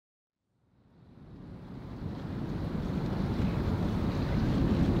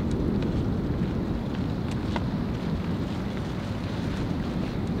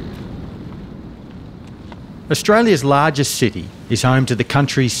Australia's largest city is home to the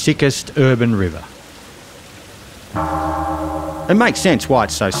country's sickest urban river. It makes sense why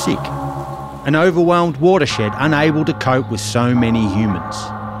it's so sick. An overwhelmed watershed unable to cope with so many humans.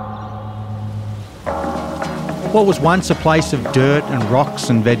 What was once a place of dirt and rocks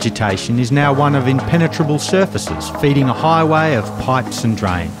and vegetation is now one of impenetrable surfaces, feeding a highway of pipes and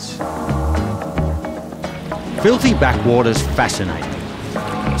drains. Filthy backwaters fascinate me.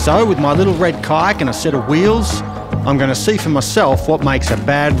 So, with my little red kayak and a set of wheels, I'm going to see for myself what makes a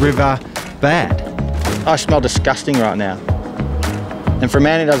bad river bad. I smell disgusting right now. And for a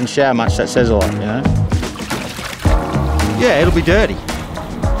man who doesn't shower much, that says a lot, you know? Yeah, it'll be dirty.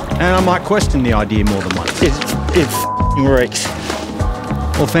 And I might question the idea more than once. It f***ing reeks.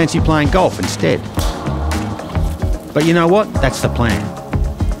 Or fancy playing golf instead. But you know what? That's the plan.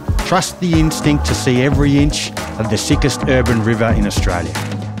 Trust the instinct to see every inch of the sickest urban river in Australia.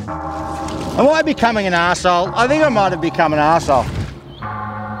 Am I becoming an arsehole? I think I might have become an arsehole.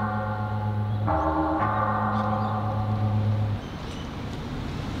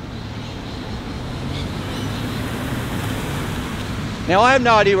 Now, I have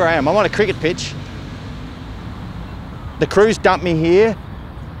no idea where I am. I'm on a cricket pitch. The crew's dumped me here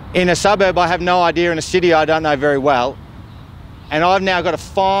in a suburb I have no idea, in a city I don't know very well. And I've now got to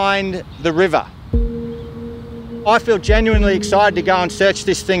find the river. I feel genuinely excited to go and search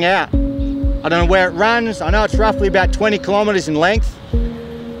this thing out. I don't know where it runs. I know it's roughly about 20 kilometres in length.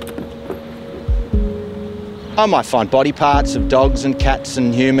 I might find body parts of dogs and cats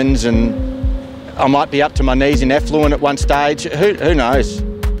and humans, and I might be up to my knees in effluent at one stage. Who knows?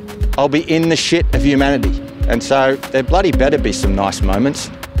 I'll be in the shit of humanity. And so there bloody better be some nice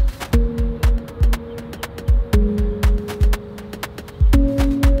moments.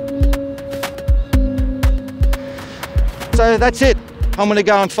 So that's it. I'm going to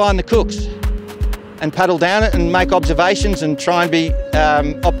go and find the cooks and paddle down it and make observations and try and be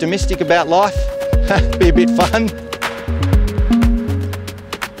optimistic about life. Be a bit fun.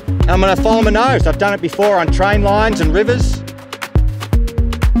 I'm going to follow my nose. I've done it before on train lines and rivers.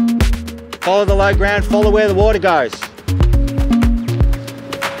 Follow the low ground, follow where the water goes.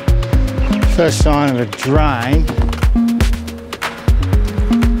 First sign of a drain.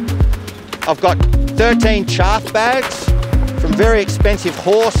 I've got 13 chaff bags from very expensive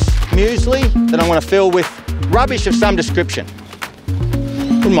horse muesli that I'm going to fill with rubbish of some description.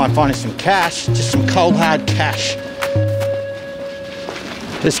 Wouldn't mind finding some cash, just some cold hard cash.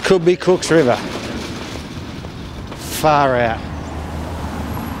 This could be Cook's River. Far out.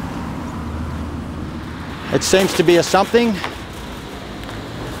 It seems to be a something.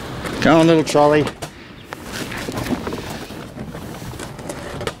 Come on, little trolley.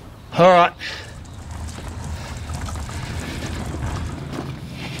 All right.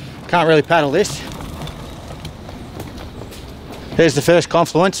 Can't really paddle this. There's the first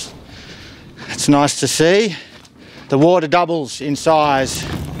confluence. It's nice to see. The water doubles in size.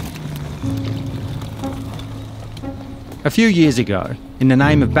 A few years ago, in the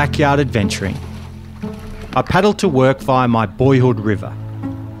name of backyard adventuring, I paddled to work via my boyhood river.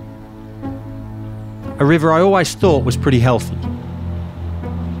 A river I always thought was pretty healthy.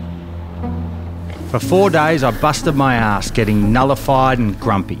 For 4 days I busted my ass getting nullified and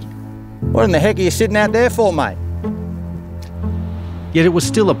grumpy. What in the heck are you sitting out there for, mate? Yet it was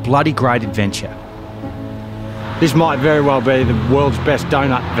still a bloody great adventure. This might very well be the world's best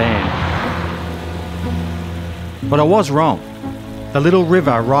donut van. But I was wrong. The little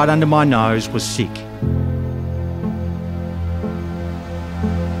river right under my nose was sick.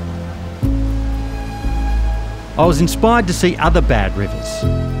 I was inspired to see other bad rivers.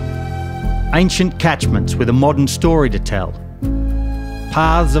 Ancient catchments with a modern story to tell.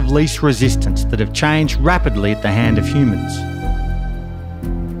 Paths of least resistance that have changed rapidly at the hand of humans.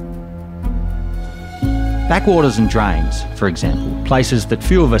 Backwaters and drains, for example, places that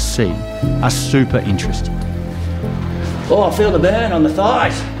few of us see, are super interesting. Oh, I feel the burn on the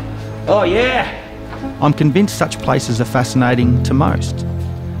thighs. Oh, yeah. I'm convinced such places are fascinating to most.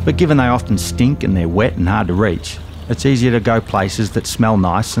 But given they often stink and they're wet and hard to reach, it's easier to go places that smell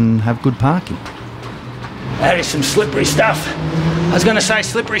nice and have good parking. That is some slippery stuff. I was going to say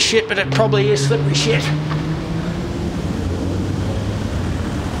slippery shit, but it probably is slippery shit.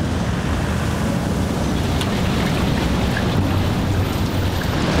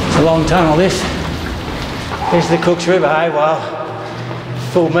 It's a long tunnel, this. Here's the Cook's River, eh? Well,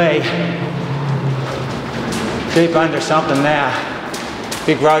 fool me. Deep under something now.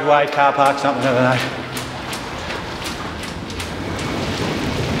 Big roadway, car park, something, I don't know.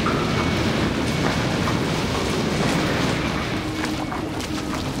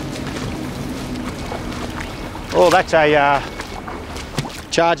 Oh, that's a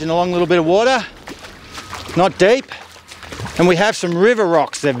charging along a little bit of water, not deep. And we have some river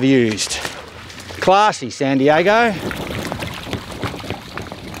rocks they've used. Classy, San Diego.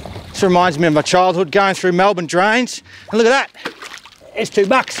 This reminds me of my childhood going through Melbourne drains. And look at that, it's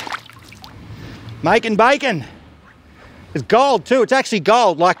 $2. Making bacon. It's gold too, it's actually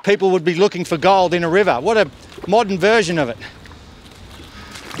gold, like people would be looking for gold in a river. What a modern version of it.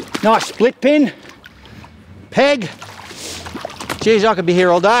 Nice split pin, peg. Geez, I could be here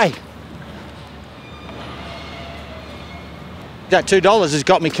all day. That $2 has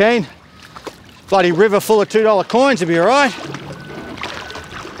got me keen. Bloody river full of $2 coins would be all right.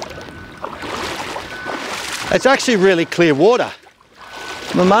 It's actually really clear water.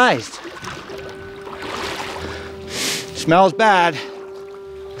 I'm amazed. Smells bad.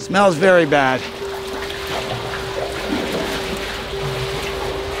 Smells very bad.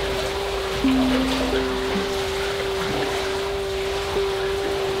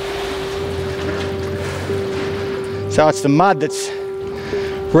 So it's the mud that's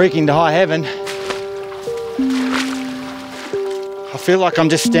reeking to high heaven. I feel like I'm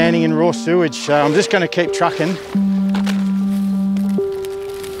just standing in raw sewage, so I'm just going to keep trucking.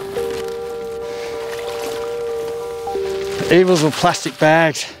 Evils of plastic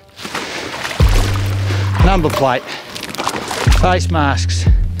bags, number plate, face masks.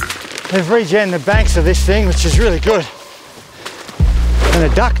 They've regen the banks of this thing, which is really good.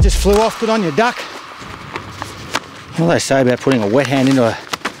 And a duck just flew off. Good on you, duck. What do they say about putting a wet hand into a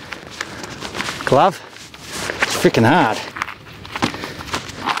glove? It's freaking hard.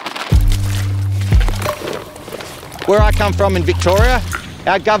 Where I come from in Victoria,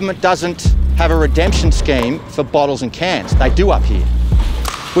 our government doesn't have a redemption scheme for bottles and cans. They do up here.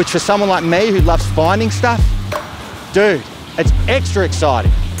 Which for someone like me who loves finding stuff, dude, it's extra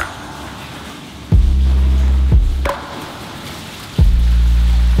exciting.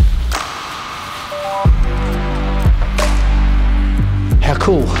 How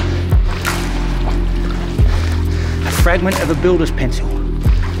cool. A fragment of a builder's pencil.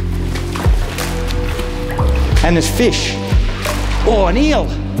 And there's fish. Oh, an eel.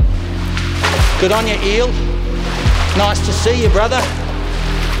 Good on you, eel. Nice to see you, brother.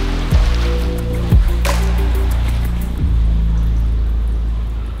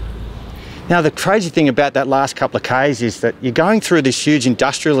 Now, the crazy thing about that last couple of Ks is that you're going through this huge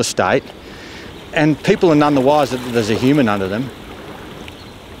industrial estate and people are none the wiser that there's a human under them.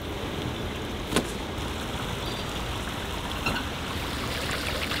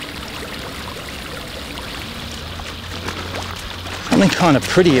 Something kind of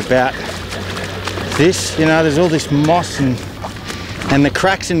pretty about this, you know, there's all this moss and the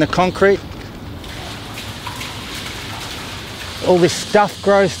cracks in the concrete. All this stuff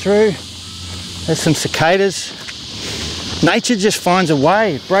grows through. There's some cicadas. Nature just finds a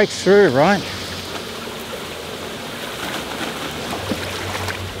way, it breaks through, right?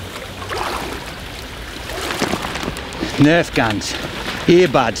 Nerf guns,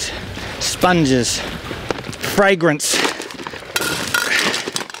 earbuds, sponges, fragrance,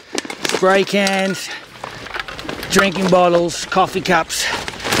 spray cans, drinking bottles, coffee cups,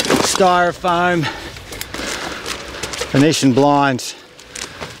 styrofoam, Venetian blinds.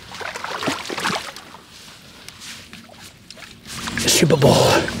 Super Bowl.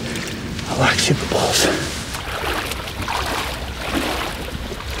 I like Super Bowls.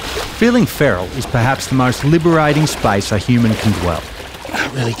 Feeling feral is perhaps the most liberating space a human can dwell.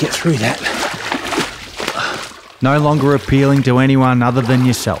 Can't really get through that. No longer appealing to anyone other than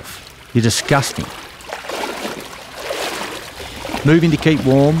yourself. You're disgusting. Moving to keep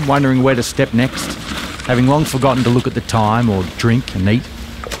warm, wondering where to step next, having long forgotten to look at the time or drink and eat.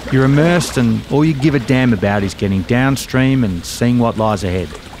 You're immersed and all you give a damn about is getting downstream and seeing what lies ahead.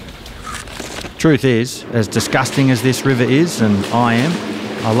 Truth is, as disgusting as this river is, and I am,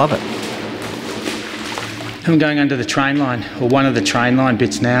 I love it. I'm going under the train line, or one of the train line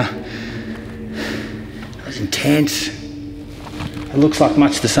bits now. It was intense. It looks like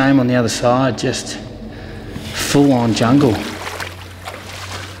much the same on the other side, just full-on jungle.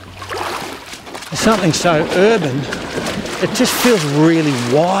 There's something so urban, it just feels really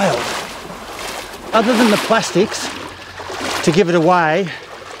wild. Other than the plastics to give it away,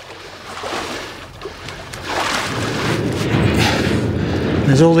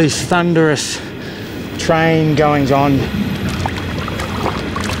 there's all these thunderous train goings on.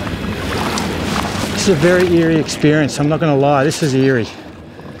 This is a very eerie experience, I'm not going to lie, this is eerie.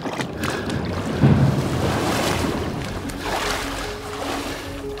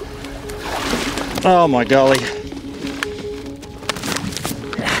 Oh my golly.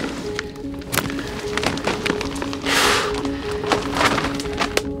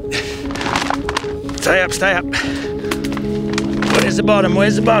 Stay up, stay up. Where's the bottom?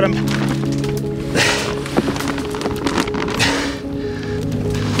 Where's the bottom?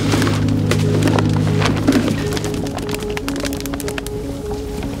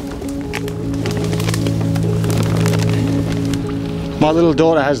 My little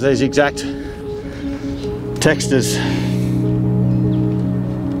daughter has these exact textures.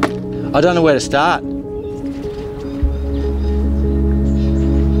 I don't know where to start.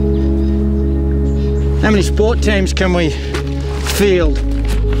 How many sport teams can we field?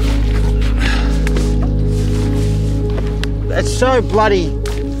 It's so bloody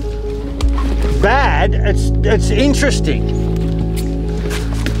bad, it's interesting.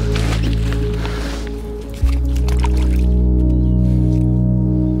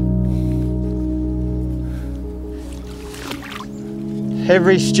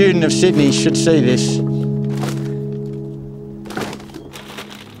 Every student of Sydney should see this.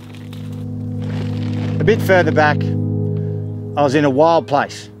 A bit further back, I was in a wild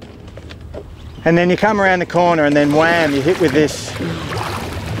place. And then you come around the corner and then wham, you hit with this.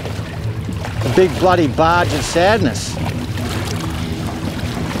 A big bloody barge of sadness.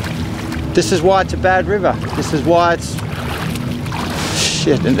 This is why it's a bad river. This is why it's...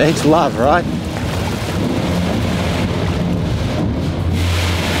 shit, it needs love, right?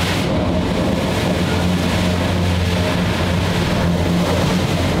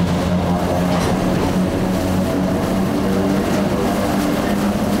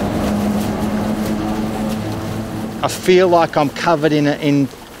 I feel like I'm covered in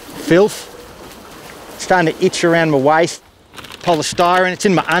filth. It's starting to itch around my waist. Polystyrene, it's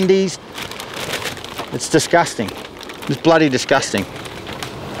in my undies. It's disgusting. It's bloody disgusting.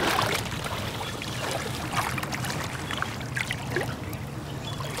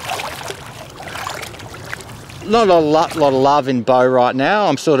 Not a lot of love in Beau right now.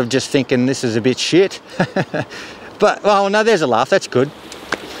 I'm sort of just thinking this is a bit shit. But, well, no, there's a laugh, that's good.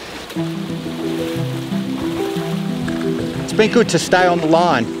 It's been good to stay on the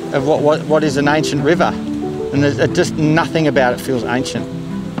line of what is an ancient river, and there's just nothing about it feels ancient.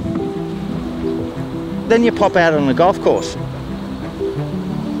 Then you pop out on a golf course.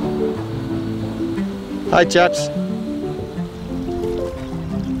 Hi chaps.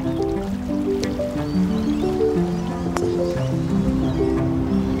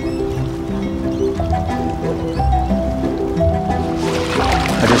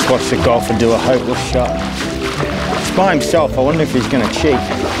 I just watched the golfer do a hopeless shot. By himself, I wonder if he's going to cheat.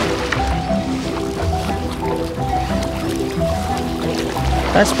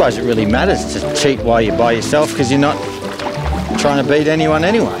 I don't suppose it really matters to cheat while you're by yourself because you're not trying to beat anyone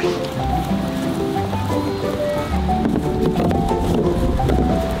anyway.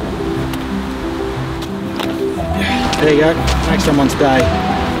 There you go, make someone's day.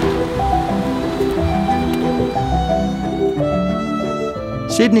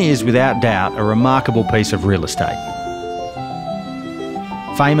 Sydney is without doubt a remarkable piece of real estate.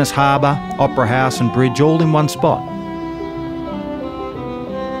 Famous harbour, opera house and bridge all in one spot.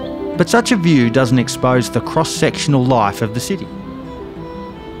 But such a view doesn't expose the cross-sectional life of the city.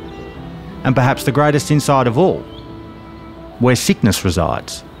 And perhaps the greatest insight of all, where sickness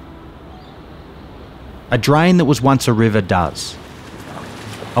resides. A drain that was once a river does.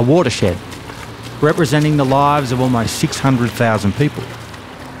 A watershed, representing the lives of almost 600,000 people.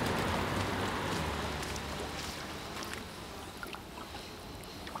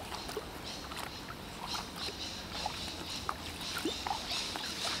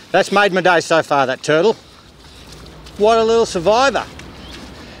 That's made my day so far, that turtle. What a little survivor.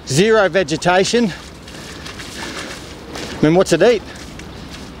 Zero vegetation. I mean, what's it eat?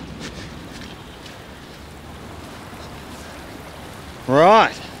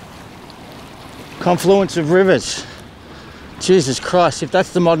 Right. Confluence of rivers. Jesus Christ, if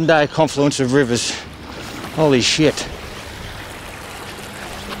that's the modern day confluence of rivers, holy shit.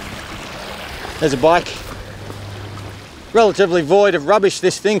 There's a bike. Relatively void of rubbish,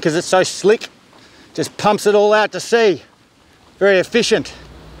 this thing, because it's so slick. Just pumps it all out to sea. Very efficient.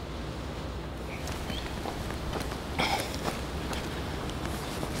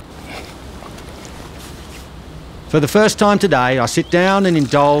 For the first time today, I sit down and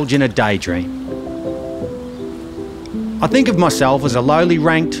indulge in a daydream. I think of myself as a lowly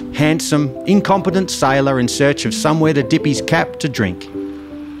ranked, handsome, incompetent sailor in search of somewhere to dip his cap to drink.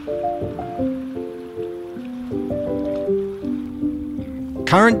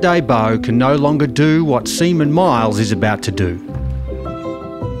 Current day Beau can no longer do what Seaman Miles is about to do.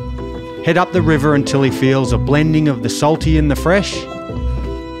 Head up the river until he feels a blending of the salty and the fresh,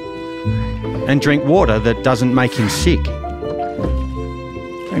 and drink water that doesn't make him sick.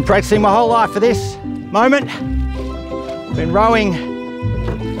 Been practicing my whole life for this. moment. Been rowing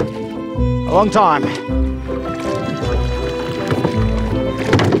a long time.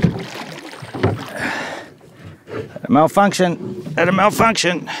 Had a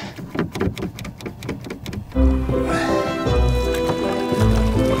malfunction.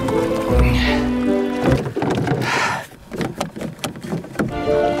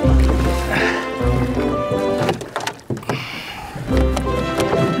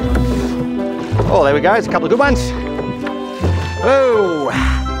 Oh, there we go, it's a couple of good ones. Oh,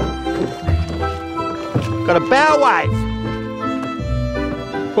 got a bow wave.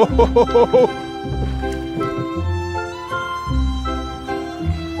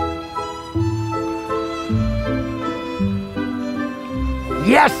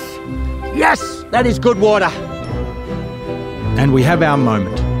 Yes, yes, that is good water. And we have our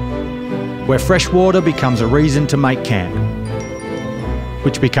moment, where fresh water becomes a reason to make camp,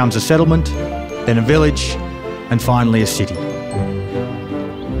 which becomes a settlement, then a village, and finally a city.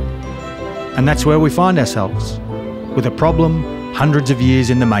 And that's where we find ourselves, with a problem hundreds of years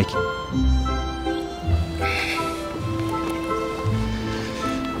in the making.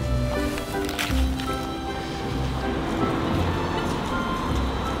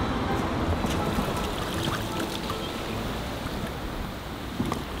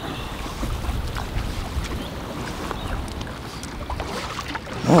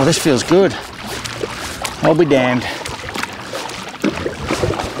 Oh, this feels good. I'll be damned.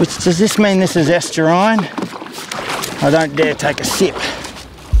 Which, does this mean this is estuarine? I don't dare take a sip.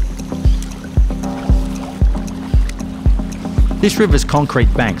 This river's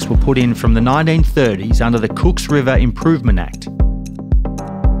concrete banks were put in from the 1930s under the Cooks River Improvement Act,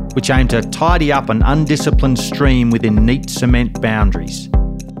 which aimed to tidy up an undisciplined stream within neat cement boundaries.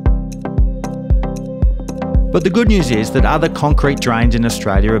 But the good news is that other concrete drains in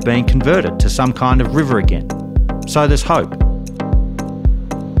Australia are being converted to some kind of river again. So there's hope.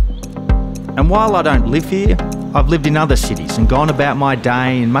 And while I don't live here, I've lived in other cities and gone about my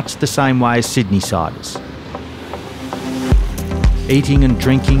day in much the same way as Sydney-siders. Eating and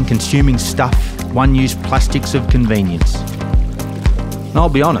drinking, consuming stuff, one-use plastics of convenience. And I'll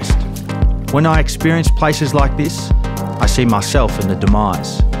be honest, when I experience places like this, I see myself in the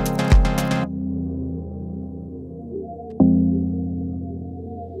demise.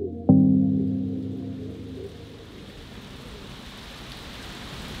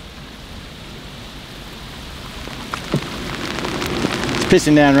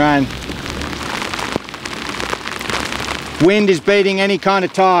 Pissing down rain. Wind is beating any kind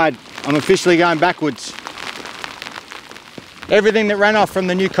of tide. I'm officially going backwards. Everything that ran off from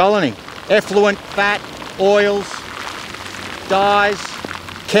the new colony, effluent, fat, oils, dyes,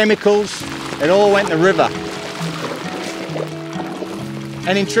 chemicals, it all went in the river.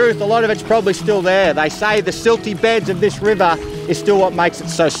 And in truth, a lot of it's probably still there. They say the silty beds of this river is still what makes it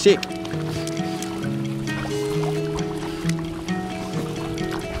so sick.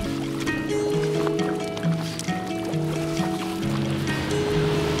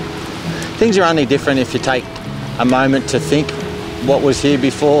 Things are only different if you take a moment to think what was here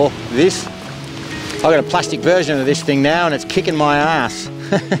before this. I've got a plastic version of this thing now and it's kicking my ass.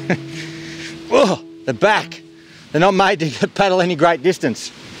 Oh, the back. They're not made to paddle any great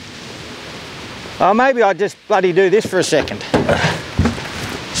distance. Oh, maybe I just bloody do this for a second.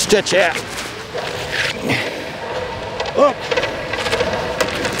 Stretch out. Oh.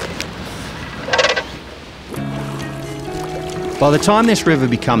 By the time this river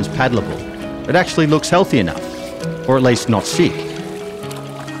becomes paddleable, it actually looks healthy enough, or at least not sick.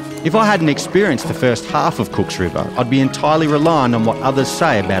 If I hadn't experienced the first half of Cooks River, I'd be entirely reliant on what others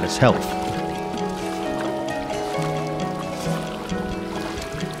say about its health.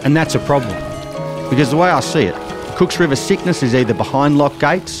 And that's a problem, because the way I see it, Cooks River sickness is either behind locked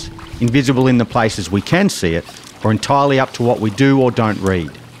gates, invisible in the places we can see it, or entirely up to what we do or don't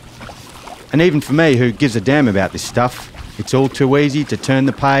read. And even for me, who gives a damn about this stuff, it's all too easy to turn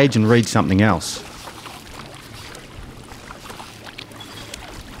the page and read something else.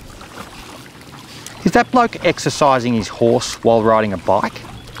 Is that bloke exercising his horse while riding a bike?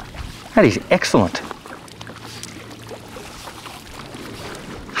 That is excellent.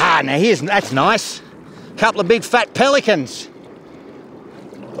 Ah, now that's nice. Couple of big fat pelicans.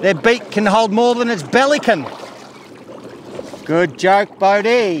 Their beak can hold more than its belly can. Good joke,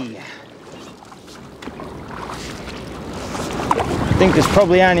 Bodie. I think there's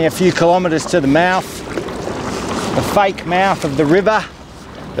probably only a few kilometres to the mouth, the fake mouth of the river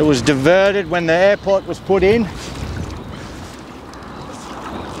that was diverted when the airport was put in.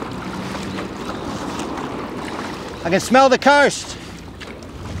 I can smell the coast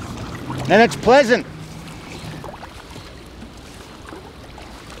and it's pleasant.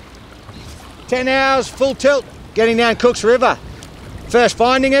 10 hours, full tilt, getting down Cooks River. First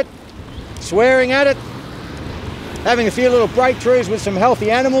finding it, swearing at it, having a few little breakthroughs with some healthy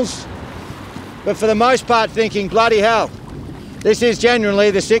animals, but for the most part thinking, bloody hell, this is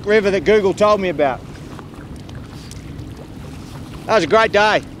genuinely the sick river that Google told me about. That was a great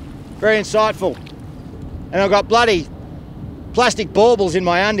day, very insightful. And I've got bloody plastic baubles in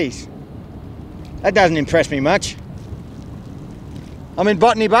my undies. That doesn't impress me much. I'm in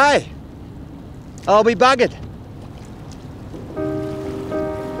Botany Bay. I'll be buggered.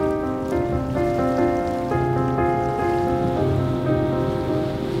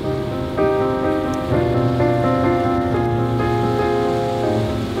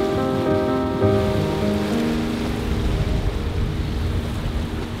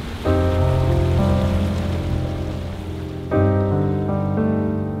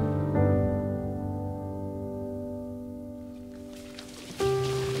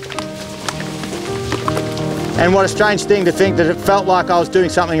 And what a strange thing to think that it felt like I was doing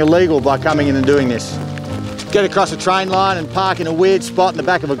something illegal by coming in and doing this. Get across a train line and park in a weird spot in the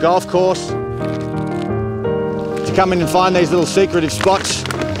back of a golf course. To come in and find these little secretive spots.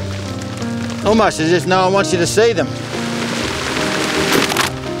 Almost as if no one wants you to see them.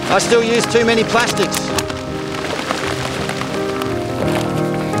 I still use too many plastics.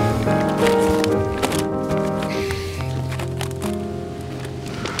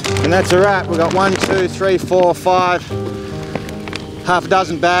 And that's a wrap. We've got 1, 2, 3, 4, 5, half a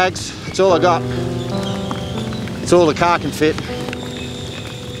dozen bags. That's all I got. It's all the car can fit.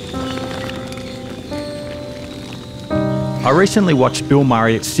 I recently watched Bill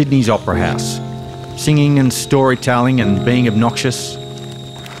Murray at Sydney's Opera House, singing and storytelling and being obnoxious.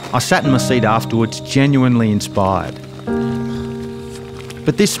 I sat in my seat afterwards, genuinely inspired.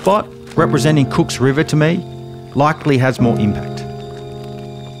 But this spot, representing Cooks River to me, likely has more impact.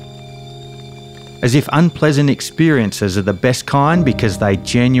 As if unpleasant experiences are the best kind because they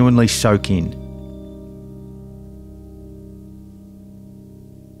genuinely soak in.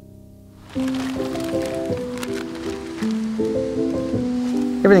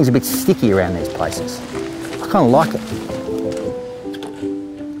 Everything's a bit sticky around these places. I kind of like it.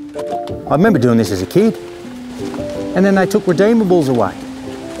 I remember doing this as a kid, and then they took redeemables away.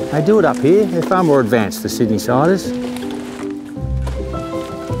 They do it up here. They're far more advanced, the Sydney siders.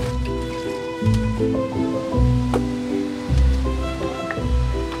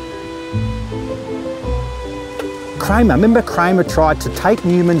 Remember Kramer tried to take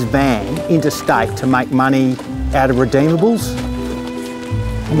Newman's van interstate to make money out of redeemables?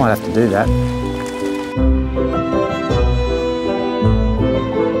 I might have to do that.